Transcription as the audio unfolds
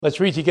Let's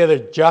read together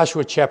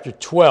Joshua chapter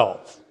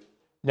 12.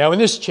 Now in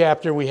this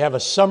chapter we have a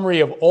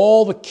summary of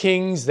all the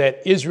kings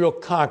that Israel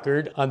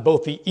conquered on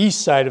both the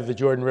east side of the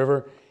Jordan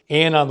River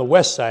and on the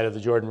west side of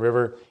the Jordan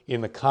River in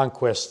the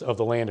conquest of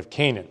the land of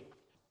Canaan.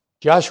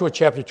 Joshua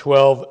chapter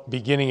 12,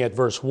 beginning at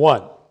verse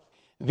 1.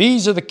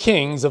 These are the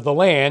kings of the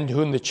land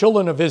whom the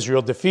children of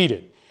Israel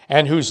defeated,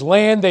 and whose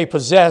land they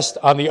possessed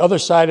on the other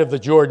side of the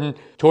Jordan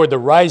toward the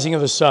rising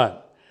of the sun,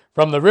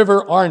 from the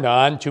river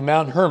Arnon to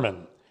Mount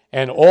Hermon,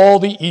 and all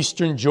the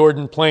eastern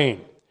Jordan plain.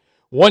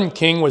 One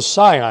king was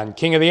Sihon,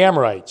 king of the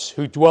Amorites,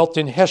 who dwelt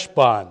in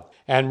Heshbon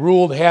and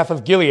ruled half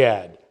of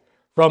Gilead.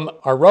 From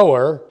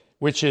Aroer,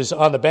 which is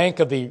on the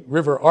bank of the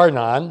river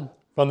Arnon,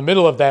 from the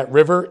middle of that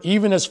river,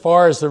 even as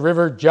far as the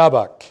river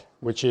Jabbok,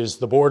 which is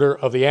the border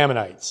of the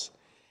Ammonites.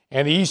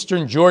 And the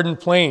eastern Jordan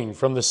plain,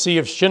 from the sea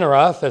of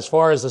Shinneroth as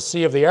far as the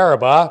sea of the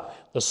Arabah,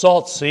 the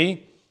Salt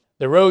Sea,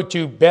 the road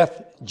to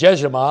Beth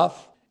Jeshimoth,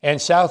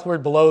 and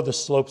southward below the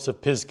slopes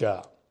of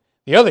Pisgah.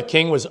 The other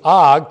king was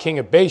Og, king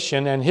of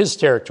Bashan, and his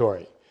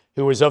territory,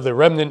 who was of the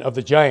remnant of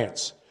the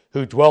giants,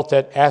 who dwelt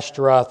at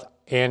Ashtaroth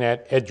and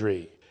at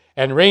Edrei,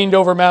 and reigned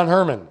over Mount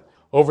Hermon,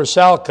 over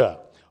Salcah,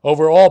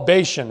 over all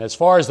Bashan, as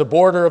far as the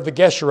border of the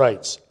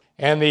Geshurites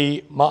and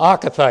the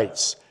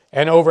Maacathites,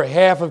 and over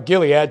half of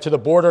Gilead to the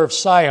border of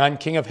Sihon,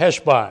 king of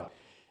Heshbon.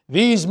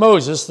 These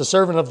Moses, the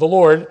servant of the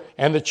Lord,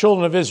 and the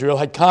children of Israel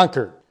had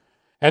conquered.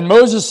 And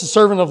Moses, the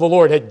servant of the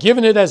Lord, had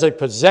given it as a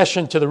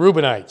possession to the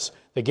Reubenites,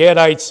 the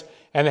Gadites,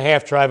 and the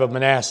half-tribe of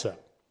Manasseh.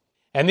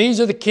 And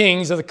these are the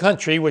kings of the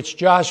country which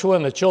Joshua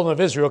and the children of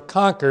Israel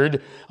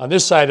conquered on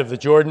this side of the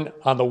Jordan,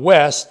 on the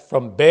west,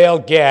 from Baal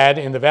Gad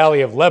in the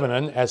valley of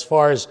Lebanon, as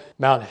far as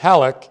Mount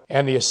Halak,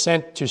 and the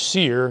ascent to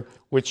Seir,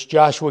 which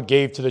Joshua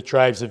gave to the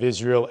tribes of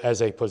Israel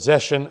as a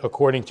possession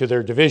according to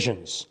their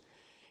divisions.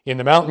 In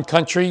the mountain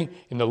country,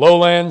 in the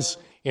lowlands,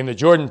 in the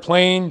Jordan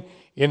plain,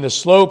 in the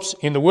slopes,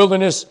 in the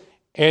wilderness,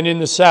 and in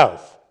the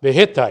south, the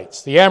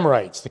Hittites, the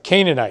Amorites, the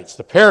Canaanites,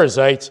 the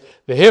Perizzites,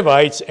 the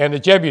Hivites, and the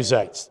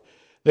Jebusites.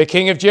 The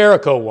king of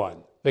Jericho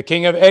won. The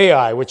king of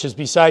Ai, which is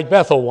beside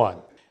Bethel,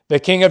 won. The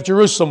king of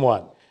Jerusalem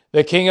won.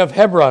 The king of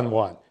Hebron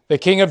won. The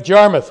king of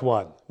Jarmuth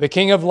won. The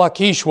king of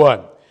Lachish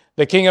won.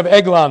 The king of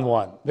Eglon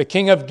won. The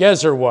king of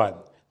Gezer won.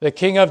 The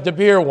king of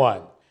Debir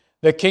won.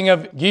 The king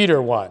of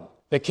Geder won.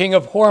 The king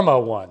of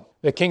Hormah won.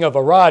 The king of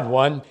Arad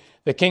won.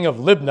 The king of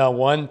Libnah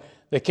won.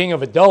 The king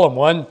of Adullam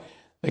won.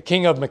 The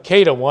king of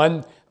Makkedah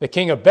won. The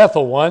king of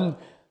Bethel won.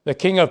 The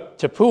king of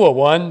Tappuah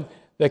won.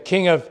 The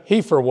king of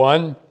Hepher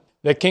won.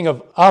 The king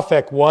of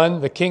Aphek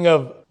won. The king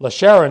of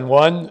Lasharon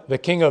won. The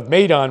king of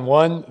Madon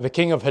won. The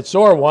king of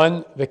Hatzor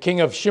won. The king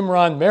of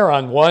Shimron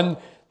Meron won.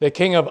 The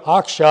king of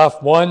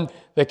Akshaph won.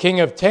 The king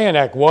of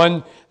Taanach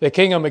won. The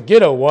king of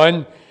Megiddo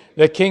won.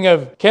 The king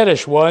of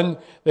Kedesh won.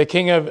 The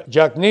king of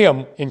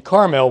Jokneam in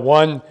Carmel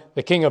won.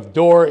 The king of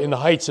Dor in the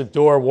heights of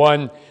Dor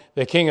won.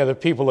 The king of the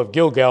people of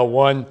Gilgal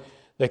won.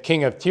 The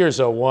king of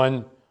Tirzah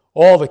won.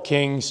 All the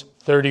kings,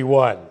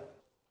 31.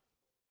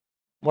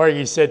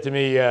 Margie said to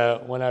me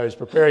when I was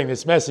preparing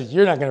this message,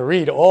 "You're not going to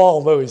read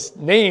all those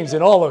names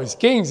and all those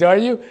kings, are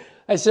you?"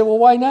 I said, "Well,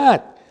 why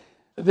not?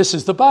 This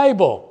is the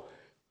Bible.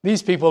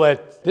 These people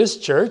at this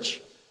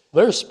church,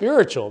 they're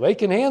spiritual. They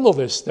can handle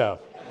this stuff."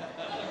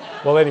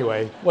 Well,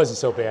 anyway, it wasn't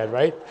so bad,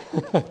 right?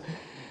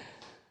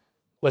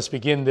 Let's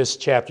begin this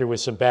chapter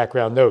with some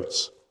background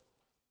notes.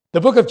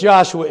 The book of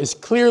Joshua is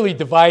clearly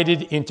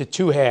divided into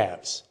two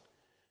halves.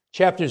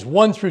 Chapters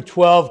 1 through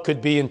 12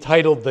 could be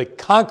entitled The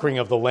Conquering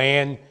of the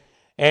Land,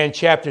 and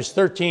chapters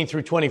 13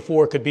 through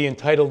 24 could be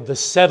entitled The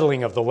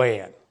Settling of the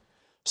Land.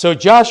 So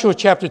Joshua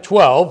chapter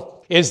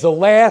 12 is the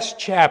last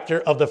chapter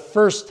of the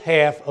first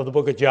half of the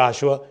book of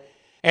Joshua,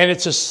 and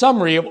it's a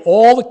summary of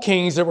all the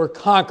kings that were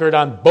conquered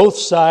on both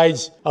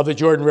sides of the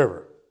Jordan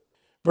River.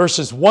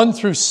 Verses 1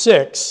 through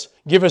 6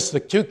 give us the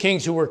two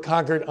kings who were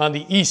conquered on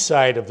the east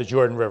side of the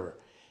Jordan River,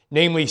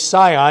 namely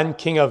Sihon,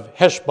 king of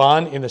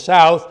Heshbon in the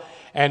south,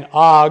 and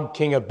Og,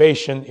 king of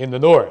Bashan in the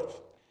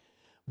north.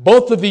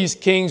 Both of these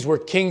kings were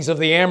kings of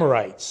the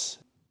Amorites,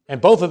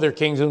 and both of their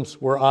kingdoms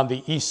were on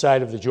the east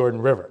side of the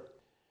Jordan River.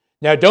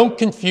 Now, don't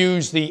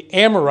confuse the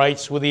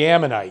Amorites with the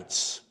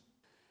Ammonites.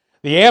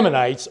 The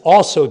Ammonites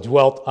also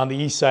dwelt on the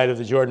east side of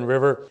the Jordan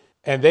River,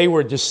 and they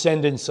were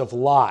descendants of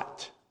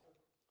Lot.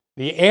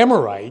 The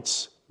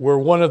Amorites were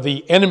one of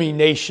the enemy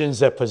nations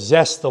that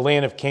possessed the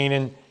land of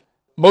Canaan.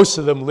 Most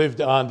of them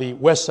lived on the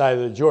west side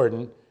of the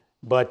Jordan,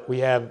 but we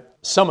have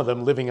some of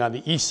them living on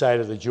the east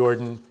side of the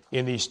Jordan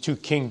in these two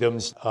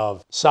kingdoms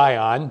of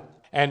Sihon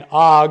and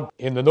Og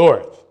in the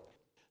north.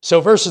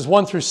 So verses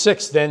 1 through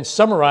 6 then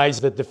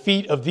summarize the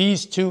defeat of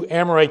these two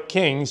Amorite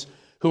kings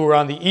who were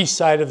on the east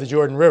side of the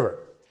Jordan River.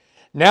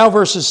 Now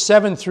verses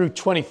 7 through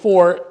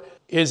 24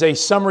 is a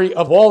summary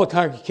of all the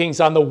conquered kings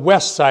on the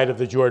west side of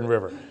the Jordan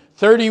River.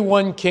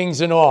 31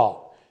 kings in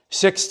all,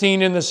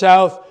 16 in the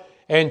south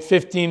and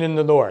 15 in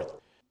the north.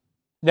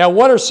 Now,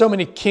 what are so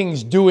many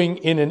kings doing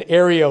in an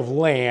area of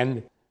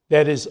land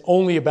that is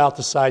only about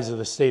the size of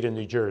the state of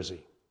New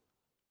Jersey?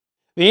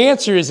 The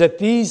answer is that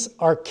these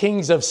are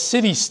kings of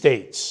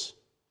city-states.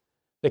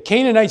 The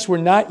Canaanites were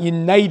not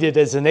united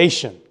as a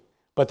nation,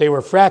 but they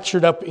were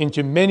fractured up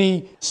into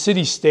many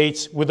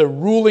city-states with a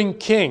ruling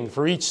king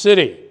for each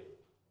city.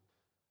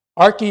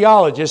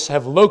 Archaeologists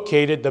have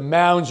located the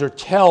mounds or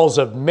tells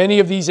of many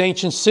of these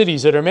ancient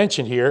cities that are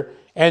mentioned here,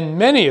 and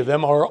many of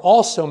them are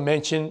also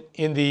mentioned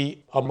in the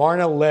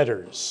Amarna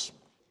letters.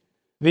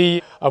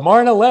 The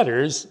Amarna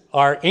letters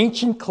are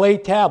ancient clay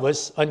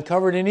tablets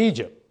uncovered in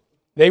Egypt.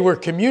 They were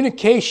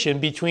communication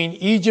between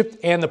Egypt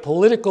and the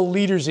political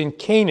leaders in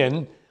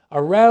Canaan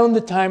around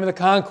the time of the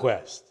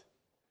conquest.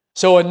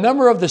 So a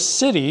number of the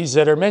cities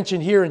that are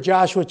mentioned here in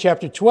Joshua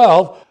chapter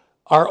 12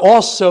 are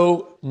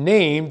also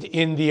named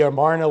in the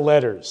Amarna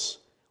letters.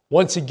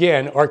 Once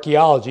again,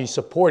 archaeology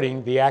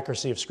supporting the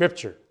accuracy of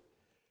Scripture.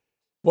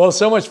 Well,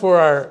 so much for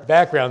our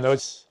background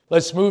notes.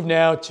 Let's move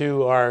now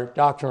to our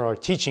doctrinal or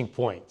teaching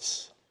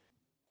points.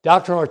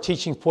 Doctrinal or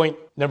teaching point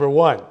number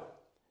 1.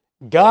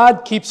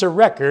 God keeps a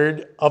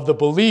record of the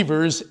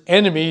believer's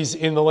enemies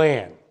in the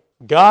land.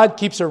 God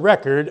keeps a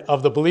record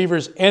of the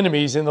believer's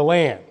enemies in the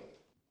land.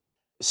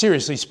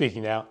 Seriously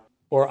speaking now,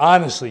 or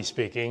honestly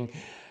speaking,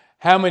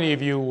 how many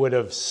of you would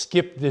have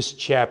skipped this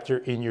chapter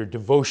in your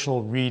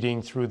devotional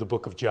reading through the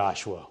book of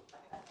Joshua?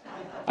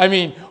 I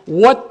mean,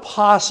 what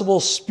possible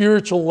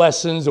spiritual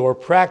lessons or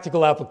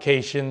practical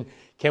application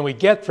can we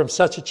get from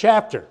such a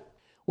chapter,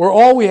 where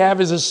all we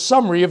have is a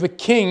summary of the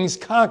kings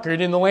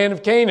conquered in the land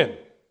of Canaan?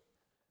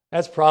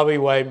 That's probably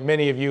why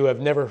many of you have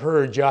never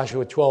heard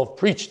Joshua 12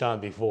 preached on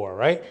before,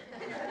 right?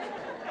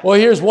 Well,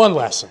 here's one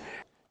lesson.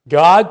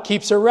 God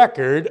keeps a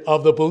record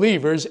of the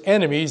believer's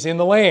enemies in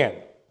the land.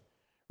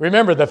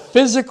 Remember, the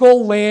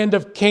physical land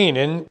of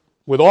Canaan,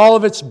 with all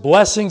of its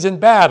blessings and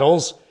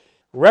battles,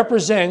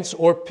 represents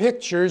or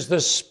pictures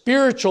the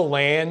spiritual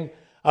land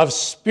of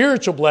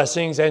spiritual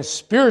blessings and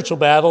spiritual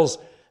battles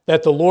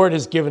that the Lord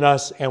has given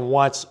us and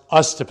wants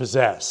us to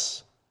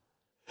possess.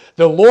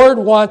 The Lord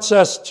wants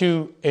us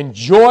to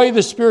enjoy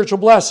the spiritual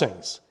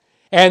blessings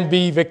and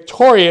be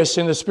victorious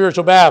in the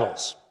spiritual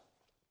battles.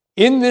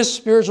 In this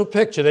spiritual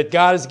picture that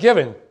God has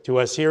given to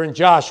us here in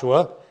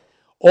Joshua,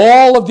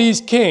 all of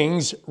these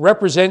kings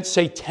represent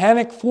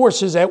satanic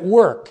forces at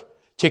work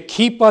to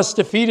keep us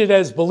defeated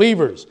as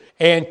believers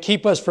and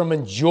keep us from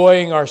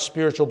enjoying our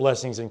spiritual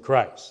blessings in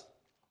Christ.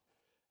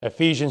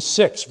 Ephesians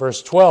 6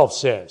 verse 12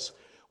 says,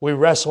 "We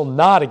wrestle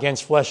not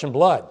against flesh and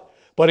blood,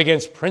 but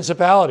against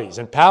principalities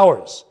and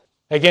powers,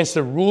 against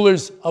the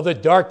rulers of the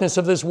darkness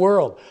of this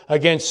world,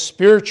 against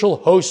spiritual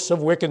hosts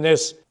of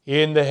wickedness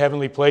in the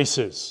heavenly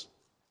places."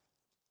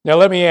 Now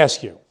let me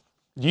ask you,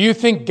 do you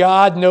think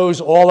God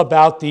knows all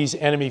about these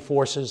enemy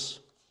forces?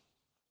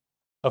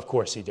 Of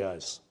course he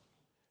does.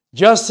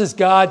 Just as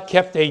God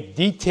kept a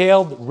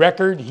detailed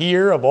record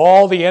here of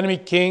all the enemy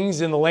kings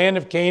in the land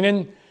of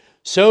Canaan,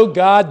 so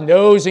God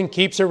knows and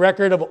keeps a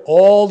record of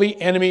all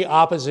the enemy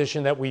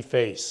opposition that we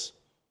face.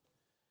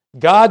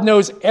 God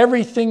knows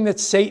everything that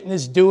Satan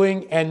is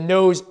doing and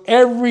knows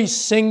every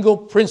single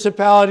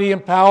principality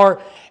and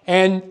power,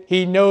 and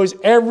he knows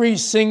every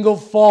single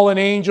fallen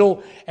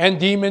angel and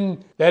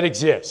demon that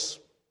exists.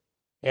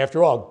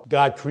 After all,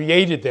 God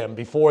created them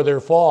before their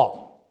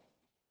fall.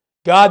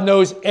 God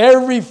knows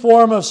every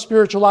form of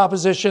spiritual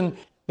opposition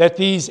that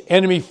these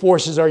enemy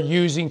forces are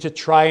using to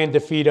try and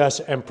defeat us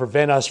and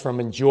prevent us from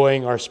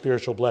enjoying our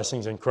spiritual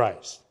blessings in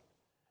Christ.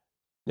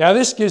 Now,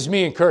 this gives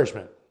me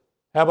encouragement.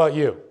 How about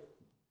you?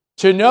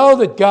 To know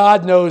that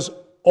God knows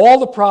all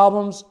the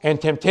problems and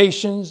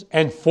temptations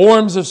and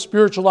forms of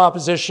spiritual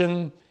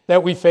opposition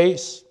that we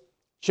face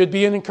should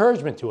be an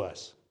encouragement to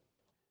us.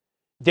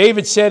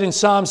 David said in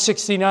Psalm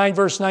 69,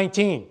 verse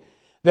 19,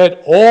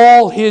 that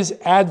all his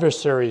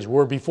adversaries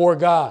were before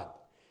God.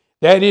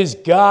 That is,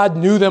 God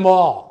knew them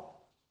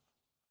all.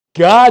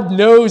 God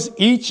knows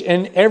each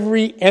and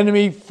every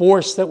enemy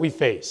force that we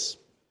face.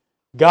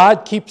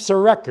 God keeps a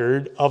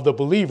record of the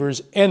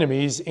believer's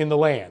enemies in the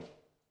land.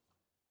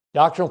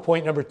 Doctrinal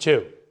point number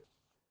 2.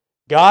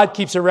 God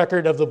keeps a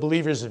record of the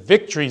believer's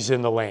victories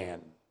in the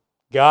land.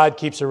 God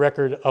keeps a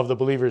record of the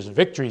believer's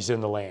victories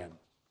in the land.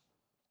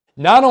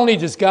 Not only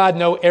does God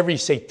know every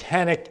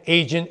satanic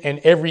agent and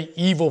every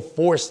evil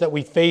force that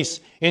we face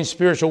in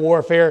spiritual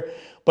warfare,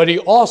 but he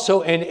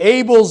also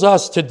enables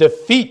us to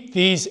defeat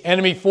these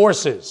enemy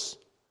forces.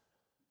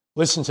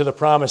 Listen to the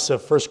promise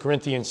of 1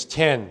 Corinthians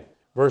 10,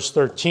 verse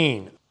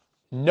 13.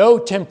 "No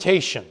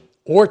temptation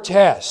or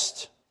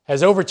test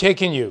has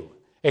overtaken you,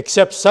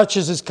 except such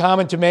as is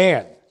common to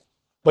man.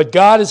 But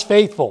God is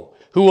faithful,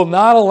 who will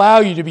not allow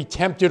you to be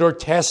tempted or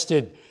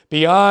tested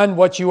beyond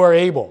what you are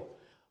able,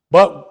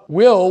 but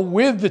will,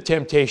 with the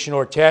temptation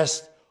or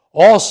test,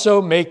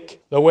 also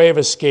make the way of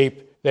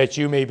escape that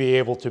you may be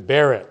able to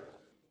bear it."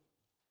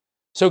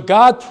 So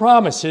God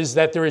promises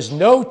that there is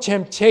no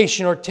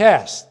temptation or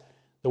test.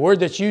 The word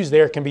that's used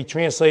there can be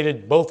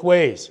translated both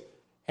ways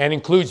and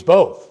includes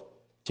both.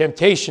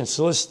 Temptation,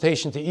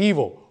 solicitation to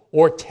evil,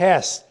 or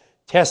test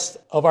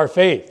of our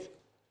faith.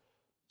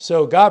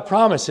 So God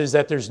promises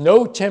that there's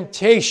no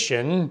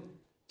temptation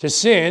to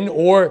sin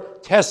or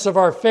tests of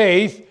our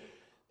faith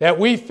that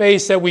we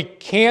face that we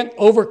can't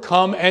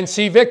overcome and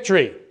see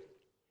victory.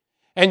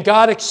 And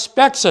God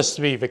expects us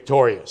to be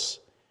victorious.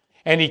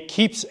 And he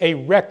keeps a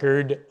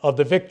record of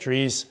the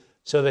victories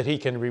so that he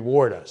can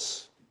reward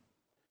us.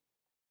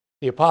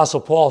 The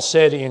Apostle Paul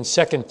said in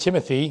 2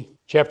 Timothy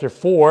chapter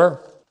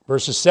 4,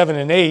 verses 7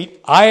 and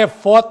 8, I have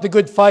fought the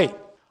good fight.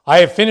 I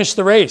have finished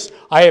the race.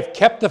 I have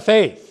kept the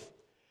faith.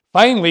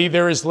 Finally,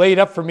 there is laid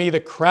up for me the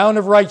crown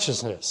of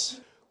righteousness,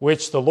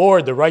 which the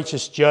Lord, the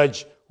righteous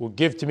judge, will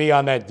give to me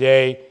on that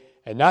day,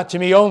 and not to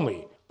me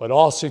only, but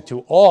also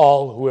to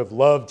all who have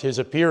loved his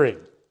appearing.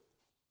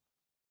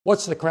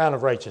 What's the crown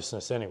of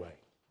righteousness anyway?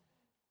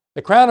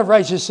 The crown of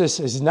righteousness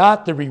is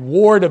not the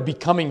reward of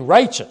becoming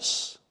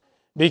righteous,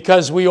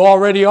 because we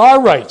already are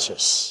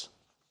righteous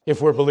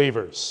if we're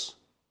believers.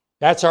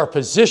 That's our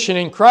position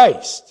in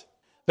Christ.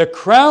 The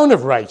crown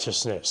of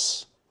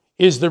righteousness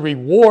is the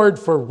reward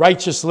for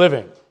righteous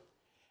living.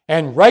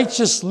 And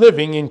righteous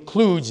living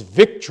includes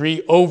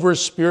victory over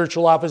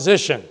spiritual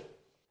opposition.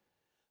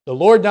 The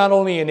Lord not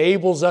only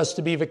enables us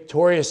to be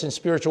victorious in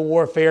spiritual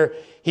warfare,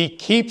 he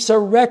keeps a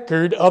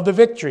record of the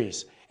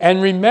victories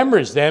and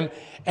remembers them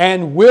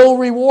and will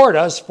reward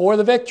us for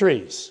the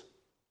victories.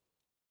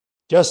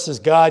 Just as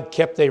God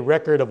kept a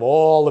record of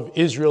all of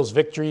Israel's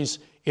victories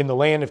in the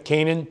land of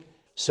Canaan,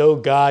 so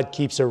God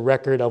keeps a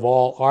record of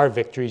all our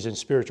victories in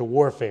spiritual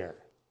warfare.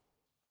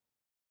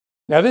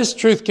 Now, this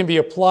truth can be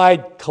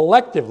applied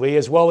collectively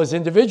as well as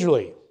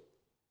individually.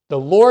 The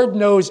Lord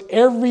knows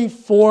every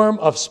form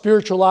of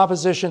spiritual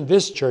opposition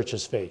this church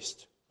has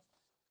faced,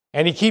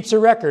 and he keeps a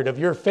record of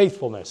your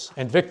faithfulness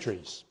and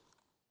victories.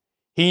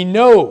 He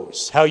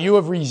knows how you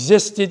have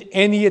resisted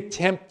any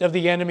attempt of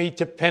the enemy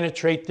to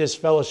penetrate this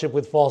fellowship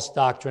with false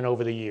doctrine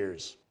over the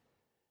years.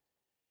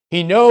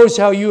 He knows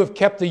how you have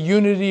kept the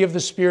unity of the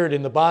Spirit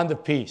in the bond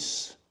of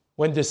peace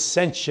when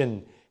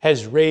dissension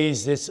has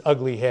raised its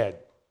ugly head.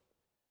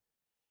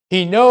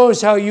 He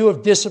knows how you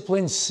have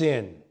disciplined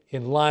sin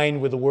in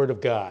line with the Word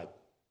of God.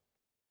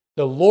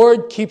 The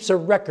Lord keeps a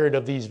record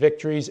of these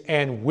victories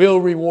and will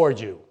reward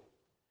you.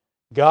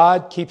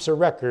 God keeps a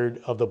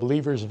record of the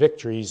believer's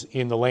victories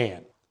in the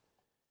land.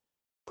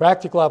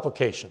 Practical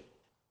application.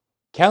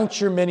 Count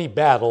your many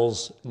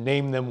battles,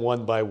 name them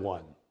one by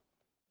one.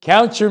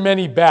 Count your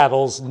many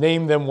battles,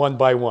 name them one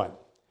by one.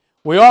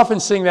 We often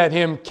sing that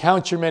hymn,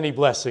 Count your many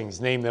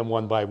blessings, name them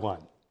one by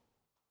one.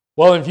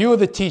 Well, in view of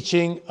the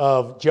teaching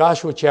of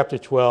Joshua chapter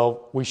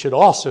 12, we should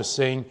also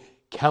sing,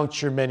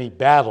 Count your many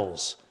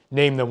battles,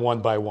 name them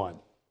one by one.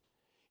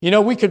 You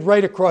know, we could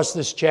write across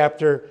this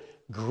chapter,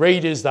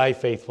 Great is thy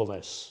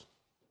faithfulness.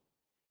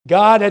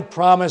 God had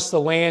promised the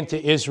land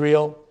to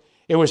Israel.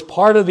 It was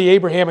part of the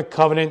Abrahamic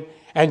covenant,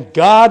 and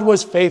God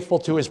was faithful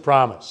to his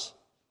promise.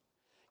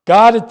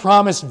 God had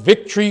promised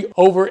victory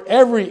over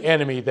every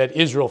enemy that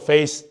Israel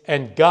faced,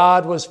 and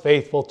God was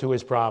faithful to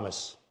his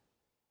promise.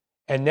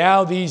 And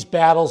now these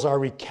battles are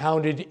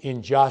recounted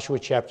in Joshua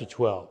chapter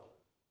 12.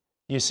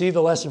 You see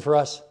the lesson for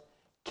us?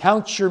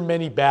 Count your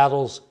many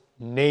battles,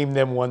 name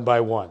them one by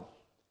one.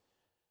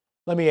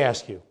 Let me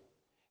ask you,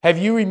 have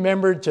you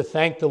remembered to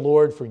thank the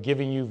Lord for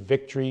giving you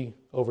victory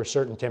over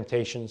certain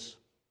temptations?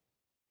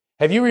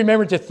 Have you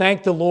remembered to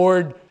thank the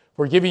Lord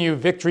for giving you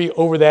victory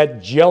over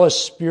that jealous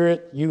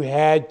spirit you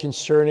had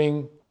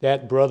concerning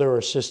that brother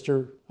or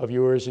sister of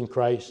yours in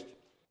Christ?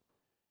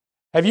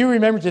 Have you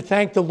remembered to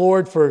thank the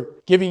Lord for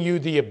giving you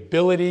the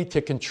ability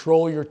to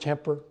control your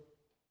temper?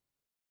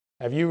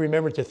 Have you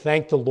remembered to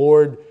thank the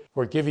Lord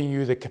for giving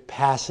you the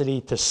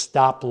capacity to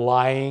stop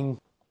lying?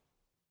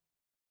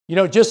 You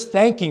know, just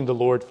thanking the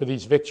Lord for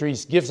these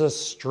victories gives us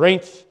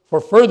strength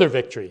for further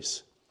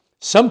victories,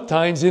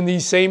 sometimes in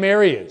these same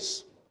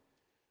areas.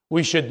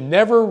 We should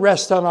never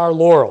rest on our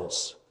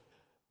laurels,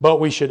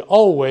 but we should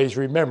always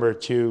remember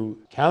to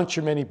count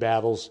your many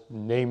battles,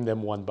 name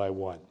them one by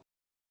one.